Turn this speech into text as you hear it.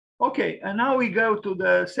Okay, and now we go to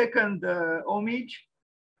the second homage,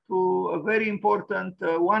 to a very important,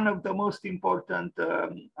 one of the most important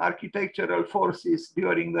architectural forces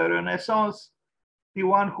during the Renaissance, the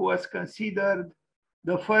one who was considered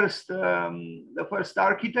the first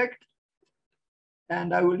architect,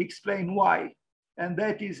 and I will explain why. And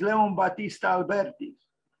that is Battista Alberti,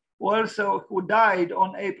 who died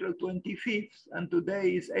on April 25th, and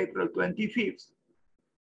today is April 25th.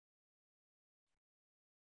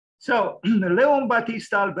 So,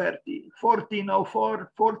 Battista Alberti,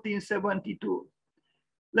 1404-1472.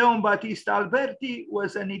 Battista Alberti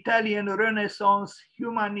was an Italian Renaissance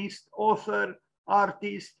humanist, author,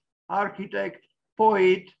 artist, architect,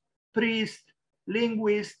 poet, priest,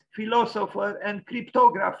 linguist, philosopher, and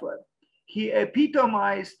cryptographer. He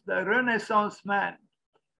epitomized the Renaissance man.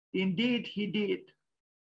 Indeed, he did.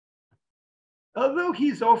 Although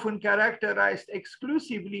he's often characterized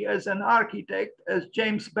exclusively as an architect, as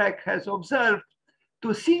James Beck has observed,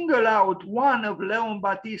 to single out one of Leon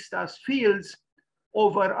Battista's fields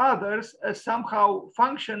over others as somehow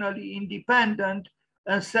functionally independent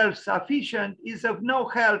and self-sufficient is of no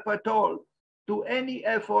help at all to any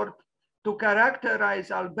effort to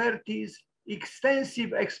characterize Alberti's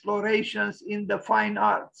extensive explorations in the fine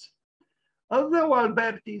arts. Although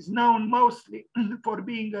Alberti is known mostly for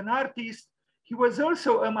being an artist, he was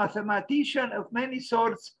also a mathematician of many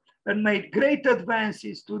sorts and made great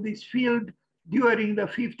advances to this field during the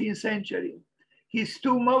 15th century. His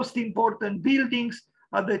two most important buildings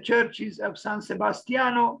are the churches of San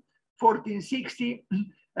Sebastiano, 1460,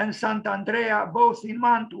 and Sant'Andrea, both in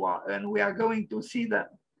Mantua, and we are going to see them.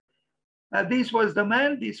 This was the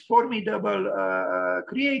man, this formidable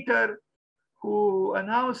creator, who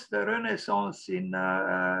announced the Renaissance in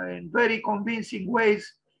very convincing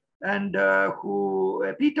ways, and who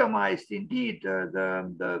epitomized indeed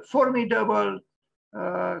the formidable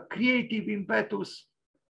creative impetus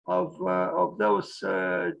of those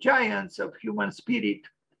giants of human spirit: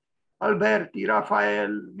 Alberti,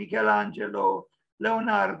 Raphael, Michelangelo,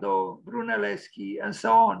 Leonardo, Brunelleschi, and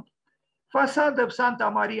so on. Facade of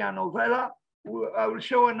Santa Maria Novella. I will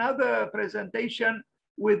show another presentation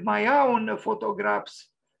with my own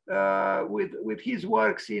photographs with his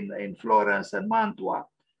works in Florence and Mantua.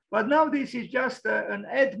 But now this is just an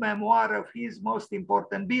aide-memoire of his most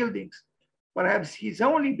important buildings, perhaps his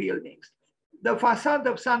only buildings. The facade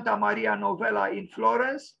of Santa Maria Novella in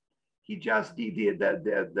Florence, he just did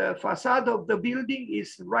the facade of the building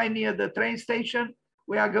is right near the train station.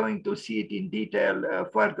 We are going to see it in detail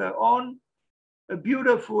further on. A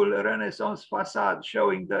beautiful Renaissance facade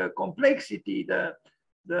showing the complexity, the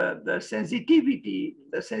sensitivity,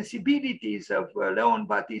 the sensibilities of Leon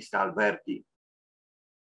Battista Alberti.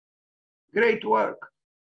 Great work.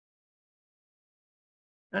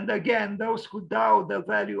 And again, those who doubt the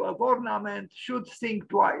value of ornament should think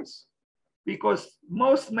twice, because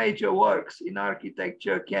most major works in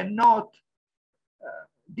architecture cannot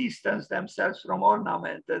distance themselves from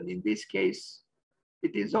ornament. And in this case,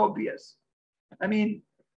 it is obvious. I mean,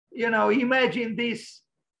 you know, imagine this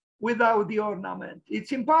without the ornament.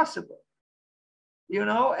 It's impossible, you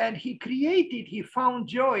know, and he created, he found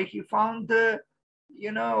joy, he found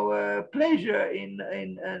pleasure in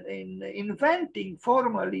inventing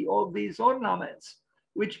formally all these ornaments,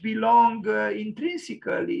 which belong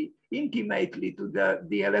intrinsically, intimately to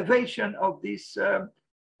the elevation of this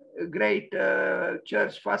great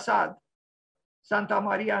church facade, Santa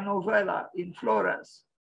Maria Novella in Florence.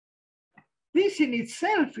 This in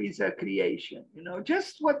itself is a creation, you know,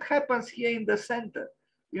 just what happens here in the center,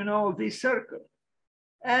 you know, this circle.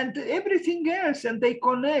 And everything else, and they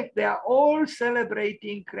connect, they are all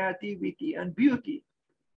celebrating creativity and beauty.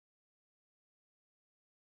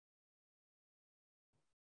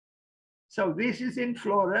 So this is in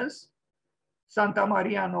Florence, Santa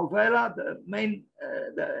Maria Novella, the main,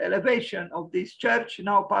 the elevation of this church.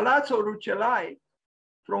 Now Palazzo Rucellai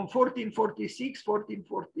from 1446,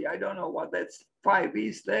 1440, I don't know what that's 5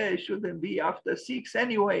 is there, it shouldn't be after 6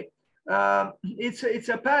 anyway. It's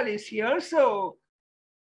a palace. He also,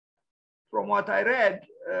 from what I read,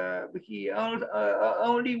 he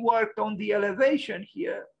only worked on the elevation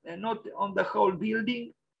here and not on the whole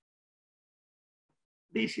building.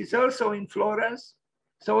 This is also in Florence.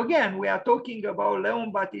 So again, we are talking about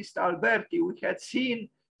Leon Battista Alberti. We had seen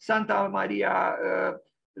Santa Maria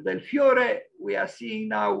del Fiore. We are seeing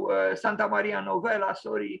now Santa Maria Novella,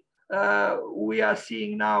 sorry. We are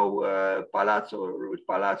seeing now Palazzo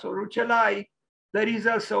Rucellai. There is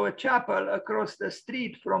also a chapel across the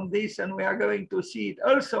street from this, and we are going to see it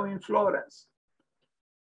also in Florence.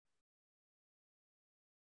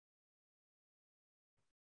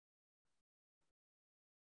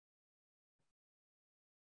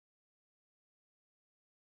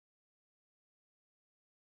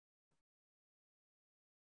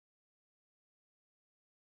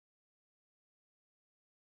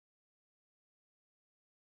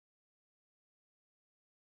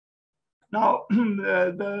 Now,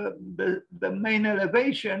 the main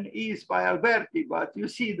elevation is by Alberti, but you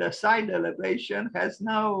see the side elevation has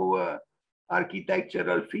no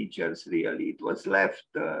architectural features really. It was left,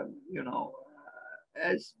 you know,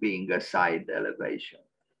 as being a side elevation.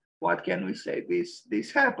 What can we say?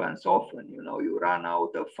 This happens often, you know, you run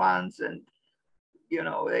out of funds and, you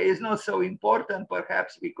know, it's not so important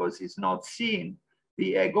perhaps because it's not seen.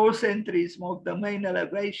 The egocentrism of the main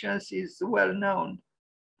elevations is well known.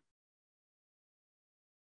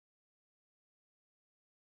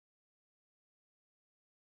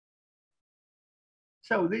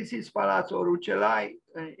 So this is Palazzo Rucellai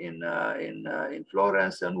in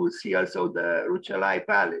Florence, and we'll see also the Rucellai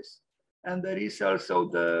Palace. And there is also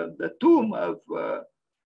the tomb of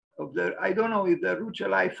the, I don't know if the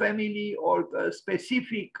Rucellai family or the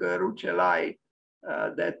specific Rucellai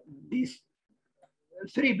that these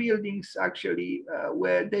three buildings actually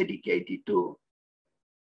were dedicated to.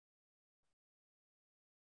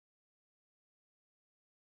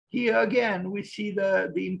 Here again, we see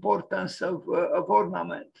the importance of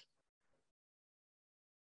ornament.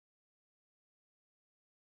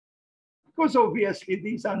 Because obviously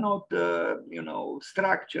these are not, you know,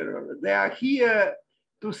 structural. They are here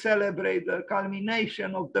to celebrate the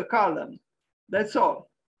culmination of the column. That's all.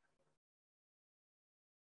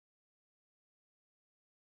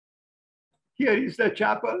 Here is the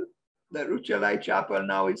chapel, the Rucellai chapel.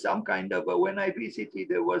 Now it's some kind of when I visited,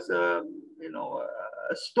 there was a, you know,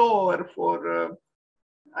 a store for,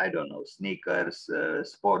 I don't know, sneakers,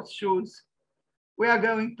 sports shoes. We are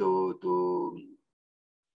going to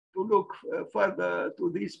look further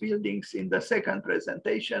to these buildings in the second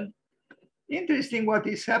presentation. Interesting what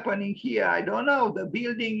is happening here. I don't know, the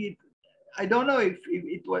building, I don't know if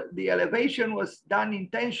it was, the elevation was done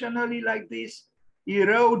intentionally like this,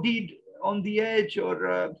 eroded on the edge,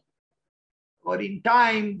 or in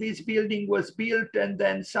time this building was built and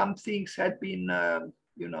then some things had been,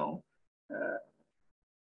 you know,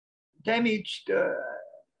 damaged.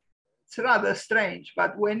 It's rather strange,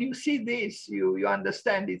 but when you see this, you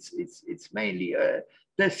understand it's mainly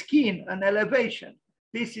the skin, an elevation.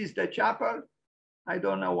 This is the chapel. I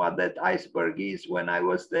don't know what that iceberg is. When I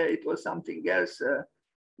was there, it was something else.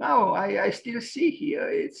 Now I still see here,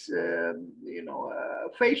 it's, you know, a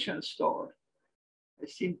fashion store. I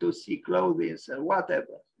seem to see clothes and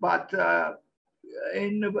whatever. But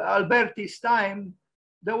in Alberti's time,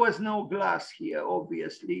 there was no glass here,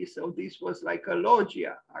 obviously. So this was like a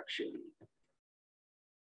loggia, actually.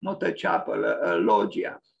 Not a chapel, a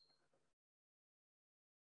loggia.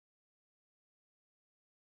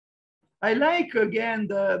 I like, again,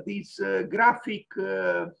 these graphic,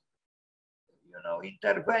 you know,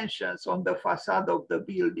 interventions on the facade of the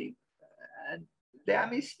building. And they are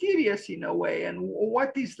mysterious in a way. And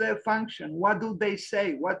what is their function? What do they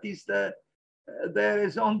say? What is the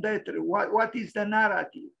raison d'etre? What is the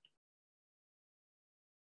narrative?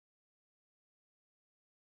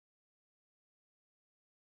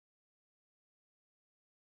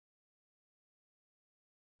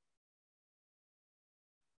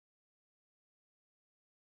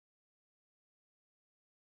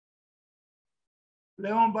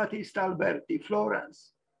 Leon Battista Alberti,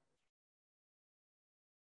 Florence.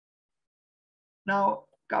 Now,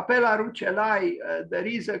 Cappella Rucellai, there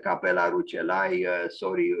is a Cappella Rucellai.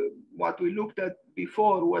 Sorry, what we looked at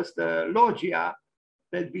before was the loggia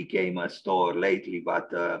that became a store lately, but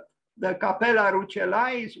the Cappella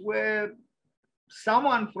Rucellai is where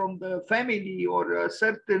someone from the family or a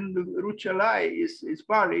certain Rucellai is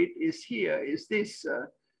buried, is here, is this.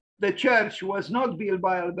 The church was not built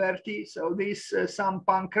by Alberti, so this San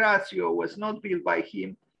Pancrazio was not built by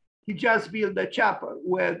him. He just built the chapel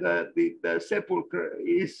where the sepulchre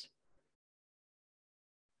is.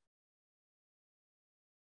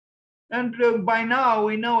 And by now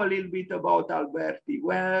we know a little bit about Alberti.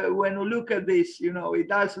 When we look at this, you know, it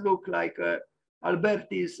does look like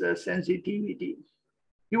Alberti's sensitivity.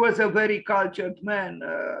 He was a very cultured man,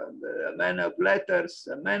 a man of letters,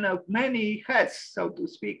 a man of many hats, so to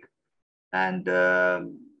speak. And,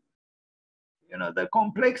 you know, the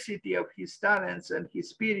complexity of his talents and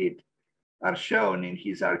his spirit are shown in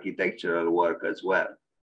his architectural work as well.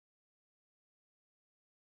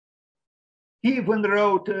 He even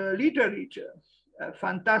wrote literature,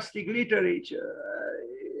 fantastic literature,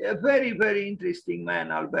 a very, very interesting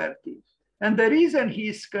man, Alberti. And the reason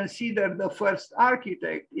he's considered the first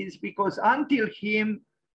architect is because until him,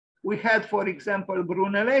 we had, for example,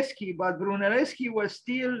 Brunelleschi, but Brunelleschi was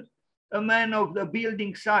still a man of the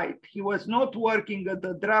building site. He was not working at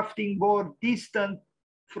the drafting board distant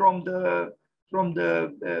from the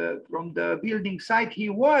building site. He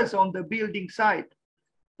was on the building site.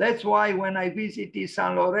 That's why when I visited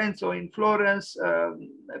San Lorenzo in Florence, a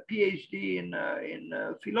PhD in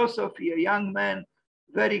philosophy, a young man,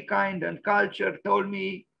 very kind and cultured, told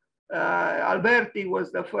me Alberti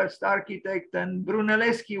was the first architect and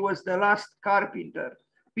Brunelleschi was the last carpenter,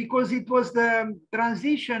 because it was the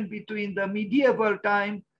transition between the medieval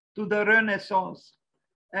time to the Renaissance.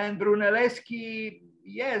 And Brunelleschi,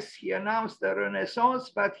 yes, he announced the Renaissance,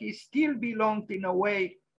 but he still belonged in a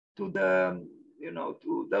way to the,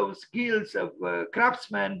 to those guilds of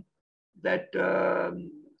craftsmen that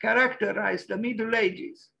characterized the Middle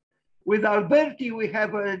Ages. With Alberti, we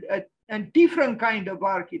have a different kind of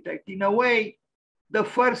architect. In a way, the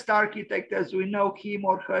first architect as we know him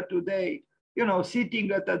or her today, sitting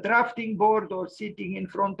at a drafting board or sitting in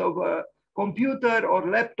front of a computer or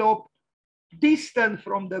laptop, distant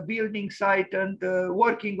from the building site and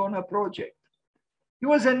working on a project. He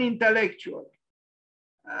was an intellectual,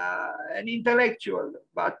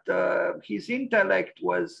 but his intellect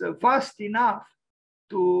was vast enough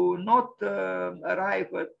to not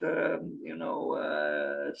arrive at,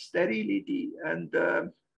 sterility. And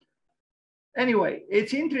anyway,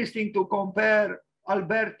 it's interesting to compare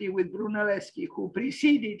Alberti with Brunelleschi, who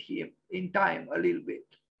preceded him in time a little bit.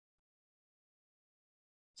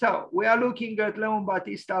 So we are looking at Leon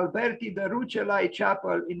Battista Alberti, the Rucellai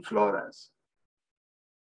Chapel in Florence,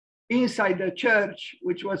 inside the church,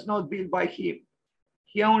 which was not built by him.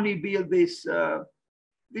 He only built this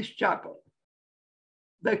chapel.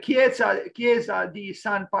 The Chiesa di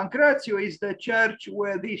San Pancrazio is the church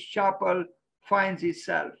where this chapel finds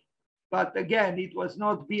itself. But again, it was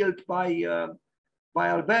not built by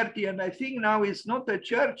Alberti, and I think now it's not a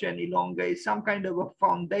church any longer, it's some kind of a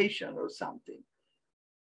foundation or something.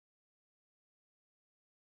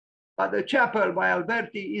 But the chapel by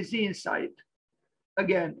Alberti is inside,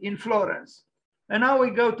 again, in Florence. And now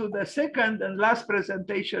we go to the second and last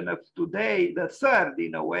presentation of today, the third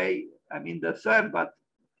in a way. I mean the third, but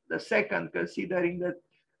the second, considering that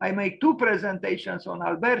I make two presentations on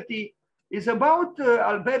Alberti, is about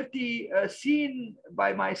Alberti seen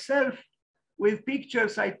by myself with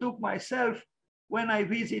pictures I took myself when I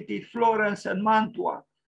visited Florence and Mantua.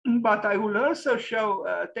 But I will also show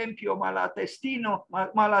Tempio Malatestiano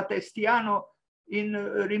in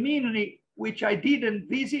Rimini, which I didn't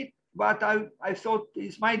visit, but I thought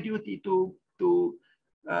it's my duty to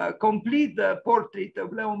complete the portrait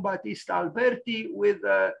of Leon Battista Alberti with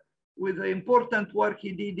the important work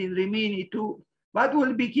he did in Rimini too. But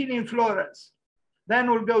we'll begin in Florence. Then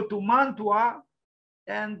we'll go to Mantua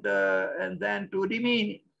and then to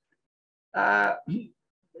Rimini.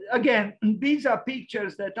 Again, these are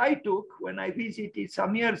pictures that I took when I visited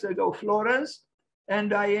some years ago Florence,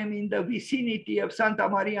 and I am in the vicinity of Santa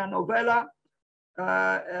Maria Novella.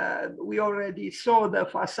 We already saw the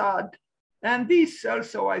facade. And this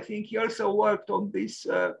also, I think he also worked on this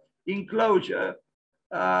enclosure.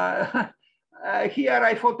 Here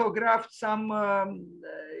I photographed some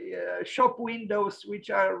shop windows which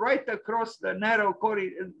are right across the narrow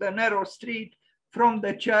corridor, the narrow street from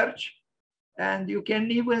the church. And you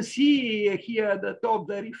can even see here at the top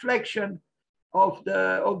the reflection of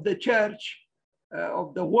the church,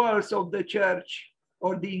 of the walls of the church,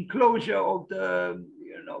 or the enclosure of the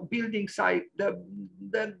building site, the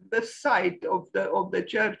site of the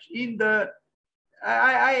church. In the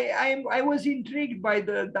I was intrigued by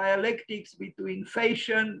the dialectics between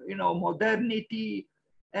fashion, modernity,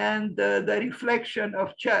 and the reflection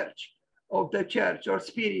of the church or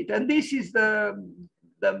spirit. And this is the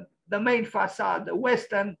main facade, the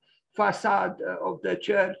western facade of the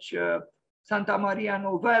church, Santa Maria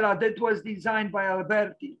Novella, that was designed by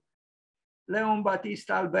Alberti, Leon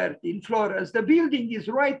Battista Alberti in Florence. The building is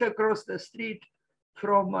right across the street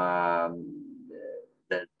from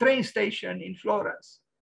the train station in Florence.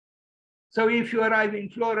 So if you arrive in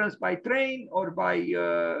Florence by train or by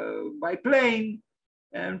plane,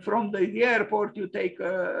 and from the airport you take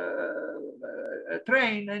a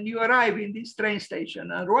train and you arrive in this train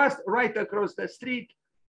station, and right across the street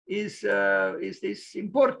is this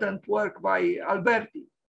important work by Alberti.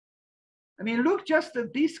 I mean, look just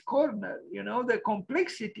at this corner, the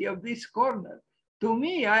complexity of this corner. To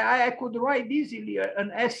me, I could write easily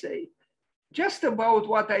an essay just about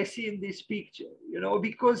what I see in this picture,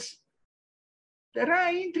 because there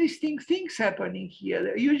are interesting things happening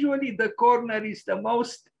here. Usually the corner is the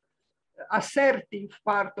most assertive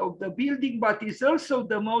part of the building, but is also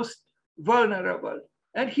the most vulnerable.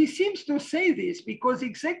 And he seems to say this because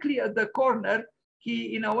exactly at the corner,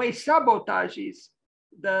 he in a way sabotages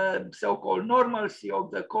the so-called normalcy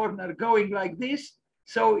of the corner going like this.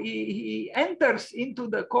 So he enters into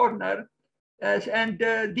the corner and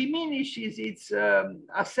diminishes its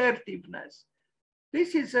assertiveness.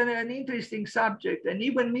 This is an interesting subject, and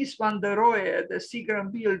even Mies van der Rohe, the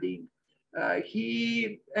Seagram building,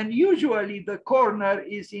 and usually the corner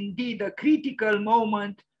is indeed a critical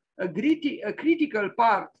moment, a critical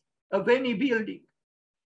part of any building.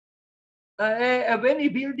 Of any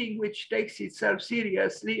building which takes itself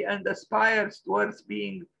seriously and aspires towards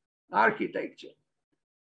being architecture.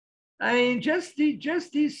 I mean, just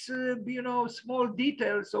these small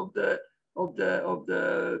details of the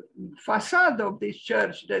facade of this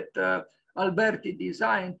church that Alberti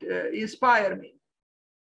designed inspire me.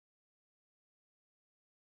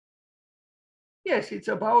 Yes, it's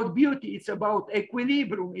about beauty, it's about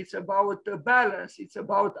equilibrium, it's about balance, it's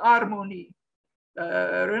about harmony.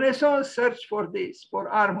 Renaissance searched for this, for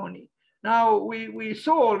harmony. Now we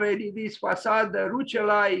saw already this facade, the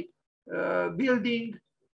Rucellai building,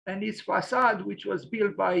 and its facade, which was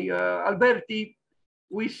built by Alberti.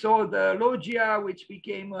 We saw the loggia, which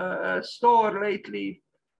became a store lately.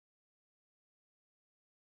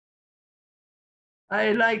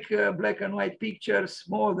 I like black and white pictures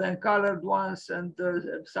more than colored ones, and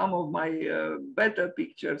some of my better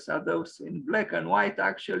pictures are those in black and white,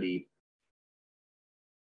 actually.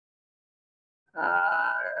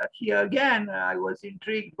 Here again, I was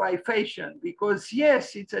intrigued by fashion because,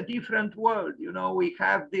 yes, it's a different world. You know, we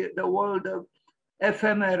have the world of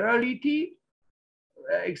ephemerality,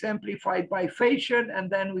 exemplified by fashion, and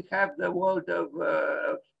then we have the world of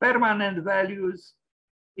permanent values,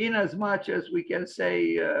 in as much as we can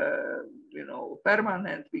say,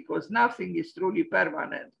 permanent, because nothing is truly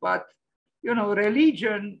permanent. But,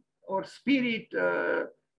 religion or spirit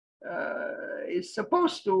is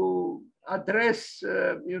supposed to address,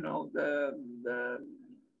 the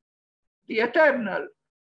eternal,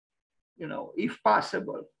 if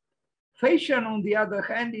possible. Fashion, on the other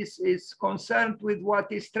hand, is concerned with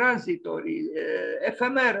what is transitory,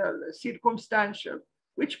 ephemeral, circumstantial,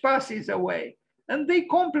 which passes away. And they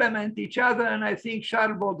complement each other. And I think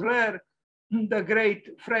Charles Baudelaire, the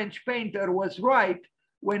great French painter, was right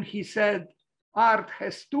when he said, art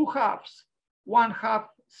has two halves. One half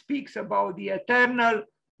speaks about the eternal,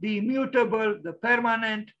 the immutable, the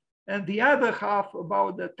permanent, and the other half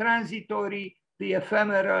about the transitory, the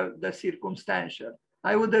ephemeral, the circumstantial.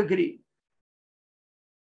 I would agree.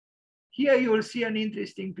 Here you will see an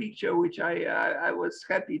interesting picture, which I was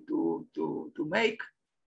happy to make,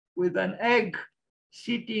 with an egg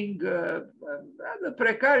sitting rather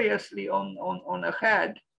precariously on a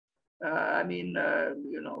head. I mean,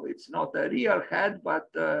 it's not a real head,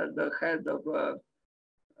 but the head of an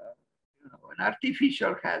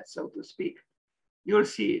artificial head, so to speak. You'll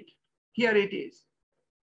see it. Here it is.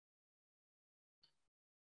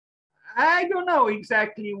 I don't know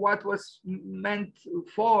exactly what was meant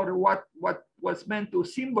for, what was meant to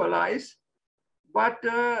symbolize, but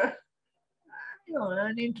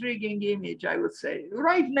an intriguing image, I would say.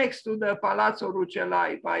 Right next to the Palazzo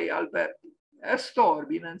Rucellai by Alberti, a store,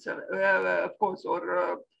 of course,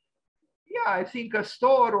 or I think a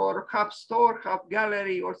store or half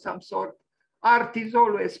gallery or some sort. Art is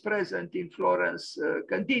always present in Florence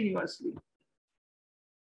continuously.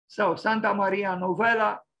 So Santa Maria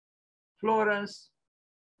Novella, Florence,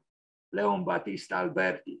 Leon Battista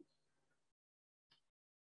Alberti.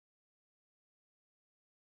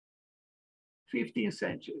 '15th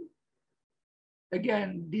century.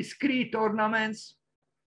 Again, discrete ornaments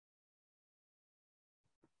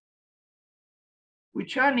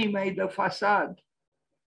which animate the facade,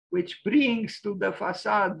 which brings to the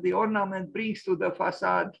facade, the ornament brings to the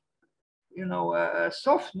facade, a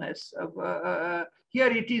softness of,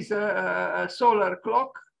 here it is a solar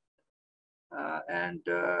clock. And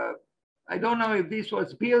I don't know if this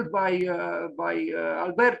was built by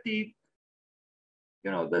Alberti.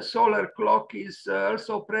 The solar clock is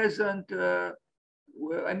also present.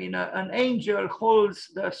 I mean, an angel holds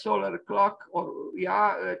the solar clock,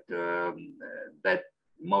 at that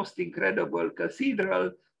most incredible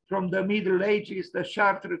cathedral from the Middle Ages, the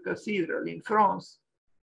Chartres Cathedral in France.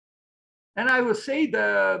 And I would say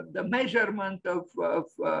the measurement of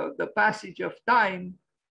the passage of time,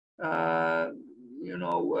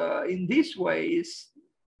 in this way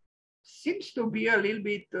seems to be a little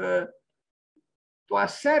bit to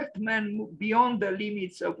assert man beyond the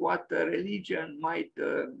limits of what the religion might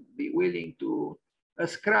be willing to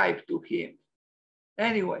ascribe to him.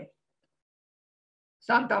 Anyway,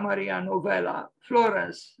 Santa Maria Novella,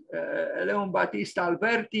 Florence, Leon Battista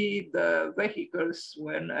Alberti. The vehicles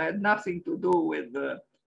had nothing to do with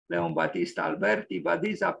Leon Battista Alberti, but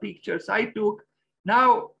these are pictures I took.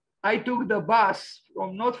 Now, I took the bus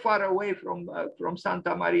from not far away from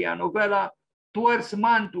Santa Maria Novella towards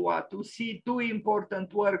Mantua to see two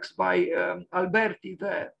important works by Alberti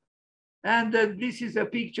there. And this is a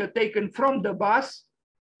picture taken from the bus.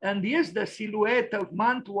 And yes, the silhouette of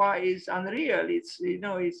Mantua is unreal. It's, you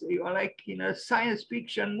know, it's like in a science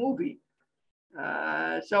fiction movie.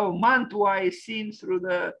 So Mantua is seen through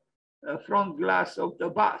the front glass of the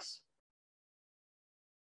bus.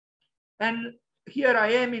 And here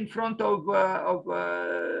I am in front of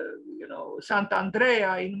you know,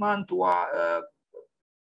 Sant'Andrea in Mantua,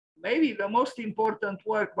 maybe the most important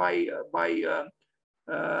work by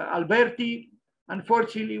Alberti.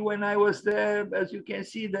 Unfortunately, when I was there, as you can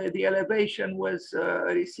see, the elevation was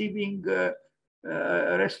receiving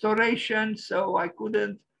restoration, so I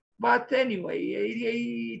couldn't. But anyway,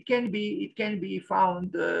 it can be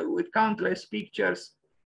found with countless pictures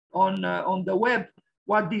on the web.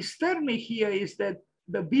 What disturbed me here is that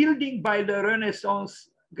the building by the Renaissance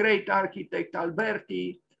great architect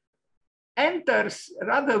Alberti enters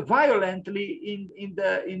rather violently in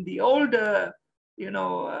the older, you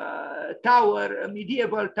know, tower, a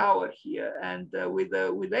medieval tower here, and with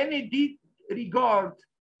any regard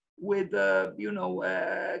with you know,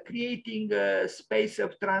 creating a space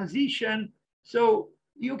of transition. So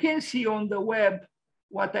you can see on the web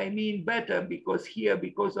what I mean better, because here,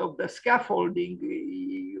 because of the scaffolding,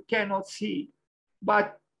 you cannot see.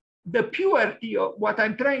 But the purity of what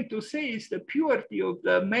I'm trying to say is the purity of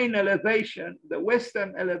the main elevation, the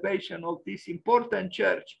western elevation of this important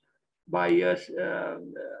church by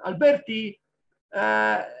Alberti,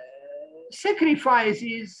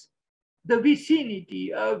 sacrifices the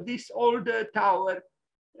vicinity of this older tower,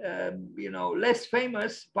 you know, less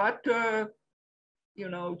famous, but you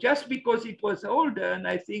know, just because it was older, and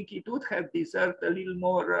I think it would have deserved a little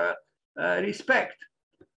more respect.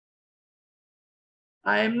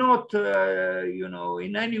 I am not, you know,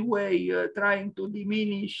 in any way trying to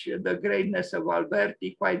diminish the greatness of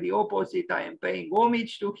Alberti. Quite the opposite. I am paying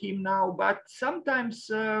homage to him now, but sometimes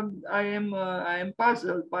I am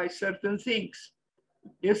puzzled by certain things.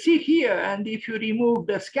 You see here, and if you remove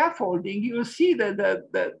the scaffolding, you see that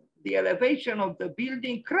the elevation of the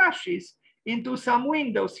building crashes into some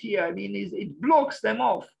windows here. I mean, it blocks them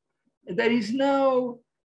off. There is no,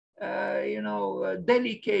 you know,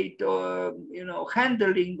 delicate, you know,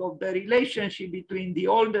 handling of the relationship between the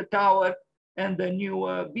older tower and the new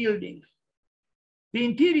building. The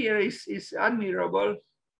interior is admirable.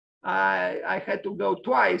 I had to go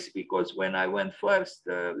twice because when I went first,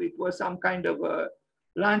 it was some kind of a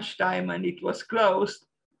lunchtime and it was closed.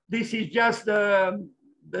 This is just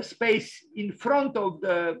the space in front of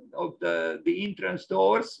the entrance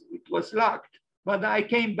doors. It was locked, but I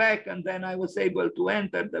came back and then I was able to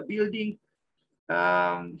enter the building.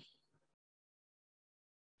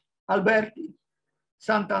 Alberti,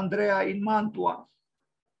 Sant'Andrea in Mantua.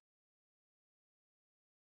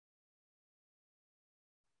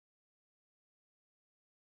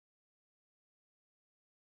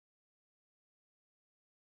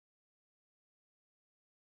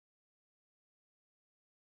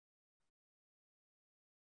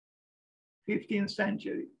 '15th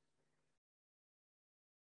century.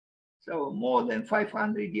 So more than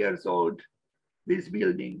 500 years old, this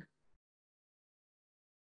building.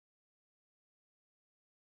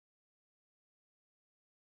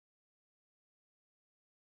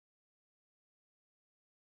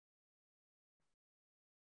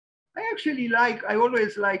 I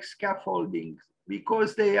always like scaffolding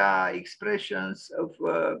because they are expressions of,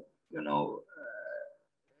 you know,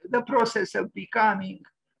 the process of becoming.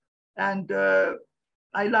 And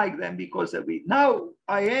I like them because of it. Now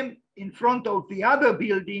I am in front of the other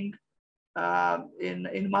building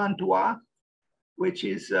in Mantua, which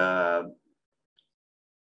is, I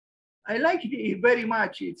like it very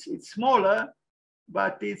much. It's smaller,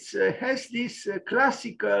 but it has this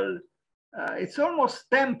classical, it's almost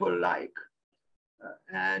temple-like.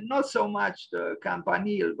 And not so much the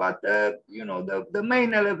campanile, but you know, the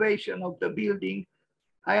main elevation of the building.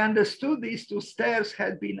 I understood these two stairs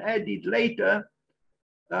had been added later.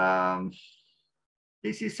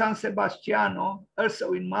 This is San Sebastiano,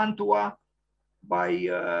 also in Mantua, by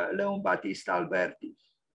Leon Battista Alberti.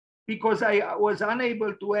 Because I was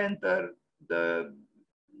unable to enter the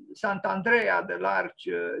Sant'Andrea, the large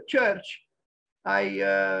church,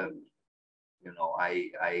 you know,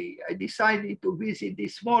 I decided to visit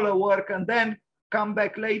this smaller work and then come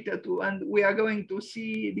back later to, and we are going to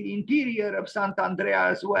see the interior of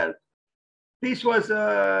Sant'Andrea as well. This was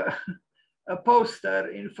a poster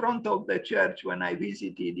in front of the church when I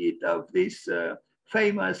visited it of this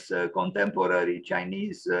famous contemporary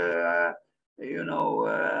Chinese, you know,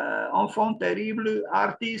 enfant terrible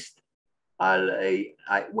artist, Ai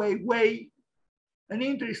Weiwei, an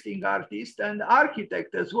interesting artist and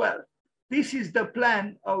architect as well. This is the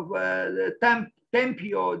plan of the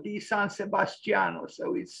Tempio di San Sebastiano.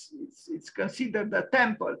 So it's considered a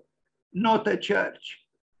temple, not a church.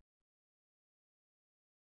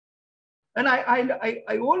 And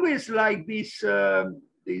I always like this,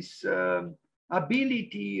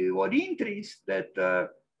 ability or interest that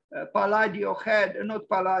Palladio had, not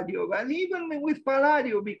Palladio, but even with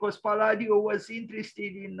Palladio, because Palladio was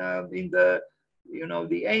interested in the,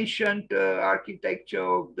 the ancient architecture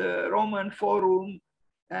of the Roman Forum.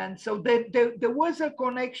 And so there was a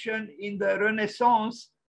connection in the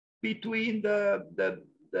Renaissance between the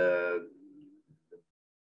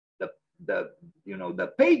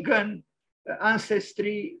pagan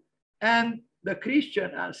ancestry and the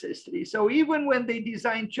Christian ancestry. So even when they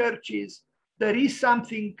design churches, there is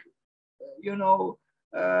something,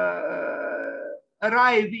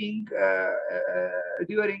 arriving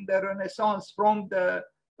during the Renaissance from the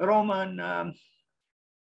Roman,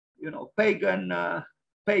 pagan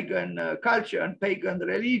culture and pagan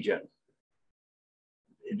religion.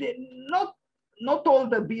 Not all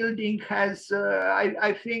the building has,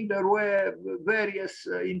 I think there were various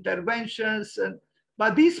interventions,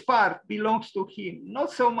 but this part belongs to him.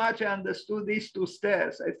 Not so much I understood these two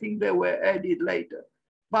stairs. I think they were added later.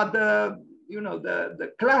 But the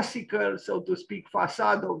classical, so to speak,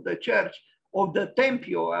 facade of the church, of the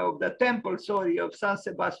temple, sorry, of San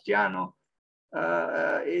Sebastiano,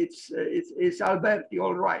 it's Alberti,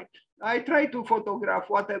 all right. I tried to photograph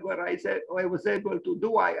whatever I was able to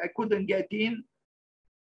do. I couldn't get in,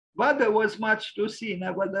 but there was much to see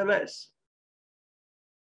nevertheless.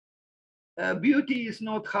 Beauty is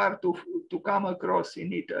not hard to come across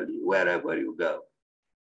in Italy, wherever you go.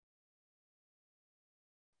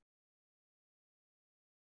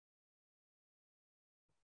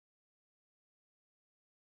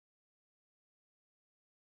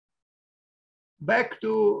 Back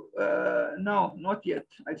to, no, not yet.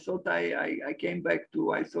 I thought I came back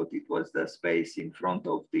to, I thought it was the space in front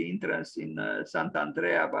of the entrance in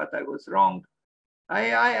Sant'Andrea, but I was wrong.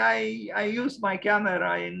 I used my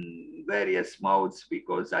camera in various modes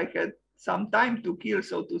because I had some time to kill,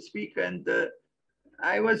 so to speak, and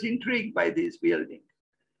I was intrigued by this building.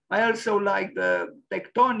 I also like the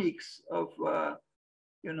tectonics of,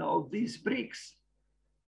 of these bricks.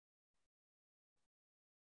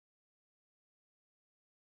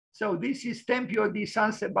 So this is Tempio di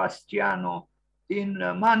San Sebastiano in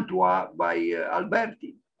Mantua by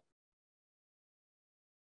Alberti.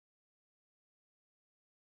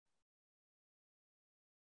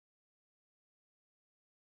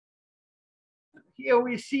 Here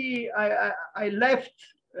we see I left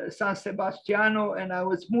San Sebastiano and I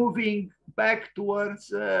was moving back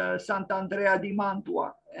towards Sant'Andrea di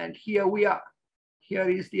Mantua. And here we are. Here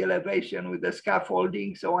is the elevation with the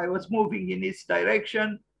scaffolding. So I was moving in its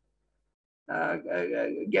direction.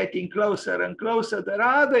 Getting closer and closer. There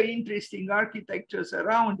are other interesting architectures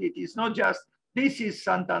around it. It's not just, this is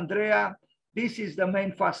Sant'Andrea, this is the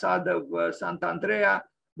main facade of Sant'Andrea,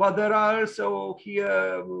 but there are also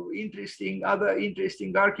here other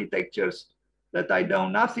interesting architectures that I know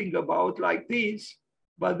nothing about, like these,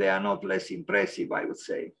 but they are not less impressive, I would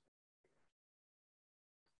say.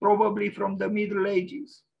 Probably from the Middle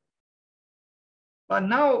Ages. But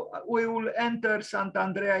now we will enter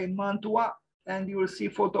Sant'Andrea in Mantua, and you will see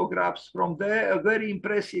photographs from there, a very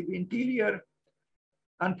impressive interior.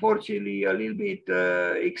 Unfortunately, a little bit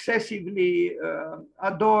excessively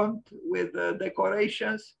adorned with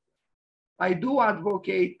decorations. I do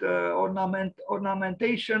advocate ornaments,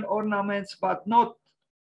 but not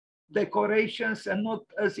decorations, and not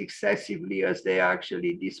as excessively as they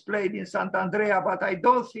actually displayed in Sant'Andrea. But I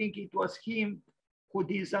don't think it was him who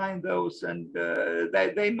designed those, and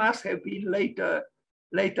they must have been later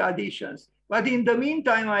additions. But in the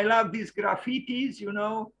meantime, I love these graffitis,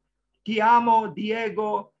 Ti amo,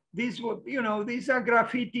 Diego. These were, these are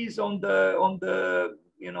graffitis on the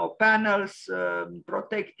panels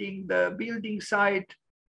protecting the building site,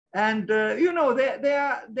 and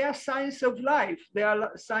they are signs of life. They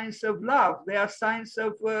are signs of love. They are signs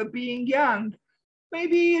of being young,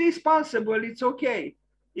 maybe irresponsible. It's okay.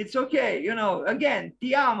 It's okay, again,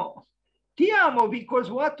 ti amo. Ti amo, because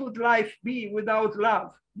what would life be without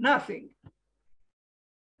love? Nothing.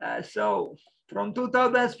 So from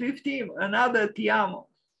 2015, another ti amo.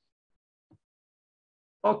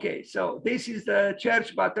 Okay, so this is the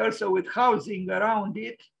church, but also with housing around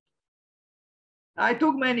it. I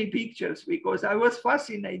took many pictures because I was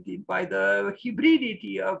fascinated by the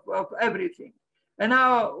hybridity of everything. And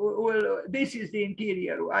now, well, this is the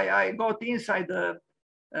interior. I got inside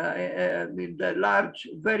in the large,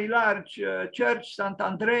 very large church,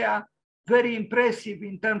 Sant'Andrea, very impressive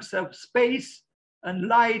in terms of space and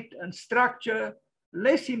light and structure,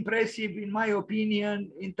 less impressive, in my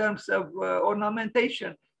opinion, in terms of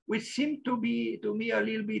ornamentation, which seemed to be, to me, a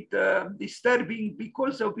little bit disturbing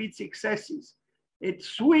because of its excesses. It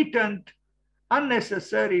sweetened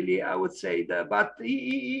unnecessarily, I would say that. But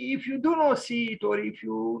if you do not see it, or if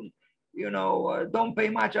you don't pay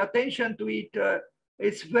much attention to it,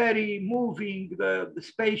 it's very moving, the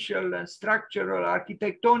spatial and structural,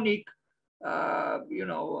 architectonic,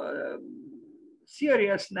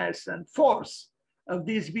 seriousness and force of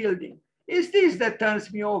this building. It's this that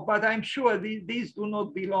turns me off, but I'm sure these do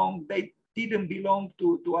not belong, they didn't belong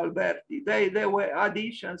to Alberti. They were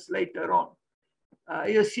additions later on.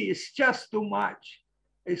 You see, it's just too much.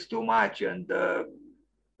 It's too much, and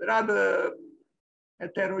rather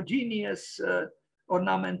heterogeneous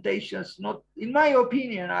ornamentations. Not, in my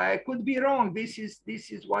opinion, I could be wrong. This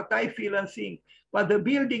is what I feel and think. But the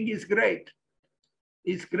building is great.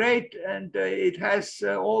 It's great, and it has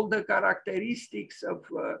all the characteristics of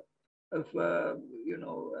a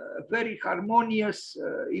very harmonious,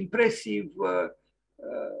 impressive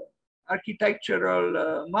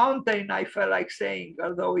architectural mountain, I felt like saying,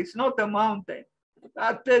 although it's not a mountain.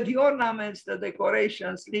 But the ornaments, the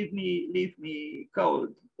decorations leave me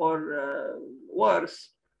cold, or worse,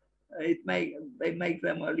 they make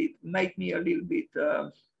me a little bit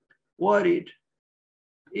worried.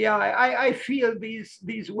 Yeah, I feel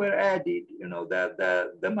these were added.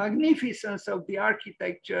 The magnificence of the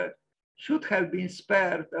architecture should have been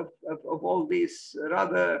spared of all these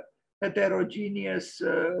rather heterogeneous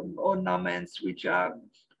ornaments, which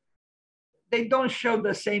they don't show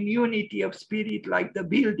the same unity of spirit like the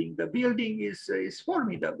building. The building is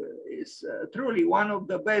formidable. It's truly one of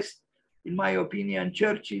the best, in my opinion,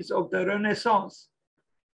 churches of the Renaissance.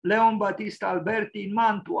 Leon Battista Alberti in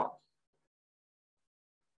Mantua.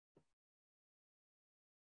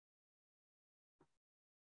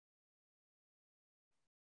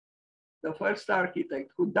 The first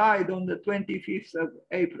architect, who died on the 25th of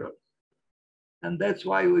April. And that's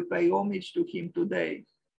why we pay homage to him today.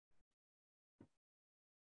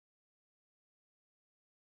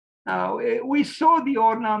 Now, we saw the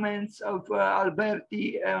ornaments of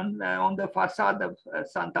Alberti on the facade of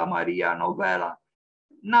Santa Maria Novella.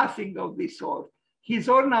 Nothing of this sort. His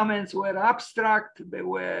ornaments were abstract. They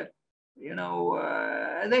were,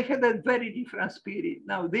 they had a very different spirit.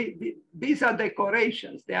 Now, these are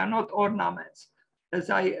decorations. They are not ornaments, as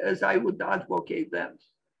I would advocate them.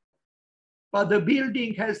 But the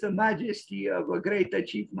building has the majesty of a great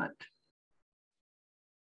achievement.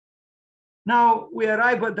 Now we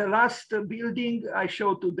arrive at the last building I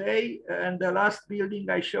show today, and the last building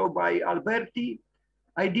I show by Alberti.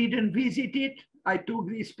 I didn't visit it. I took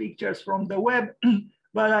these pictures from the web,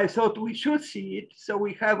 but I thought we should see it so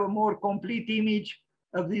we have a more complete image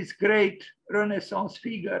of this great Renaissance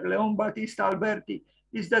figure, Leon Battista Alberti.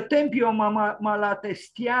 It's the Tempio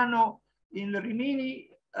Malatestiano in Rimini.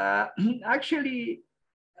 Actually,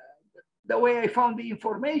 the way I found the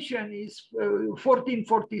information is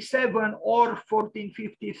 1447 or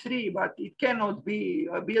 1453, but it cannot be.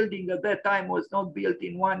 A building at that time was not built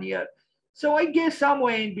in 1 year. So I guess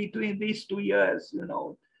somewhere in between these 2 years,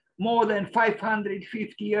 more than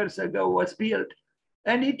 550 years ago was built.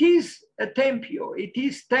 And it is a tempio, it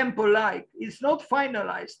is temple-like. It's not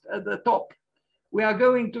finalized at the top. We are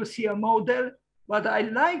going to see a model, but I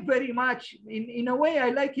like very much, in a way,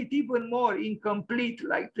 I like it even more incomplete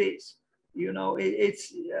like this. In a way,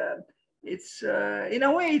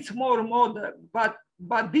 it's more modern, but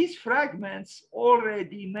these fragments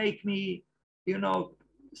already make me,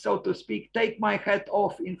 so to speak, take my hat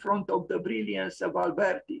off in front of the brilliance of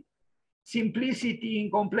Alberti. Simplicity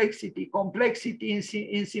in complexity, complexity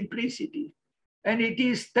in simplicity. And it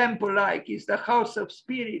is temple-like, it's the house of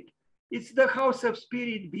spirit. It's the house of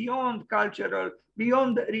spirit beyond cultural,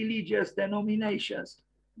 beyond religious denominations.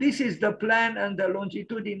 This is the plan and the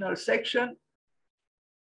longitudinal section.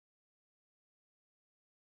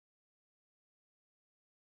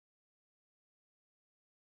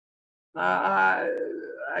 I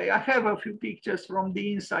have a few pictures from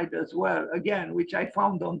the inside as well, again, which I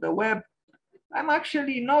found on the web. I'm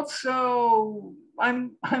actually not so,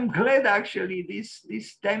 I'm glad actually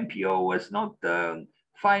this tempio was not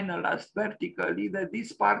finalized vertically, that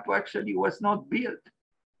this part actually was not built.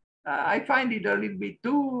 I find it a little bit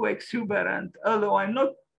too exuberant, although I'm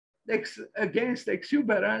not against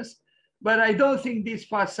exuberance, but I don't think this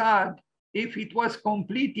facade, if it was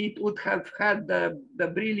completed, would have had the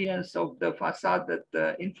brilliance of the facade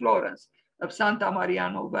in Florence, of Santa Maria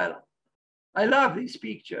Novella. I love this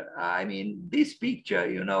picture. I mean, this picture,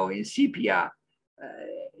 you know, in sepia,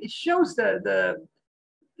 it shows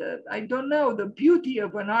I don't know, the beauty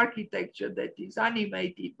of an architecture that is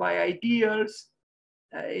animated by ideals.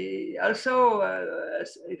 Also,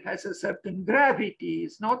 it has a certain gravity.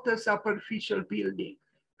 It's not a superficial building.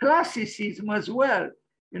 Classicism as well.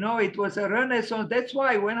 You know, it was a Renaissance. That's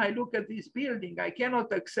why when I look at this building, I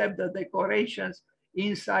cannot accept the decorations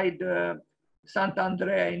inside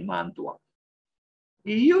Sant'Andrea in Mantua.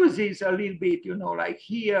 He uses a little bit, you know, like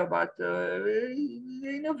here, but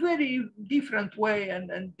in a very different way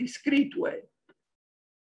and discreet way.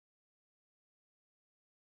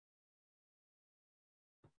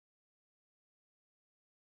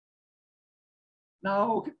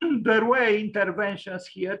 Now, there were interventions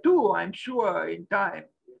here too, I'm sure, in time.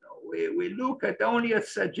 You know, we look at only at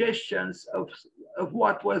suggestions of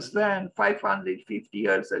what was then 550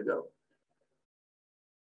 years ago.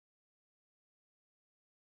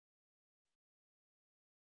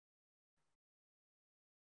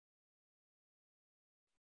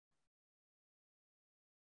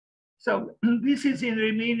 So this is in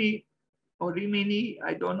Rimini, or Rimini.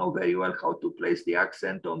 I don't know very well how to place the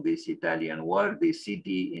accent on this Italian word, this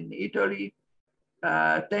city in Italy,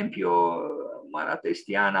 Tempio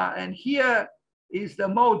Malatestiana. And here is the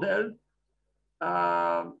model.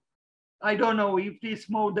 I don't know if this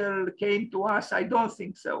model came to us. I don't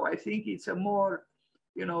think so. I think it's a more,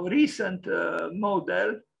 you know, recent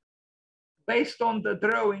model based on the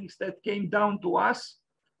drawings that came down to us.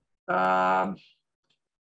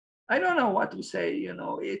 I don't know what to say, you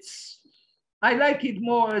know, I like it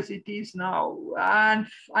more as it is now and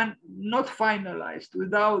not finalized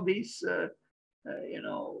without this, you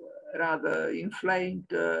know, rather inflamed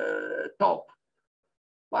top.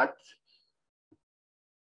 But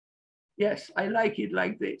yes, I like it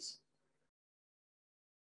like this.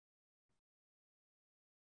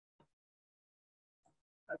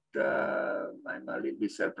 But I'm a little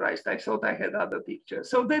bit surprised. I thought I had other pictures.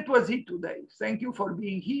 So that was it today. Thank you for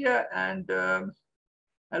being here. And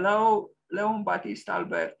hello, Battista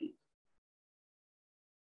Alberti.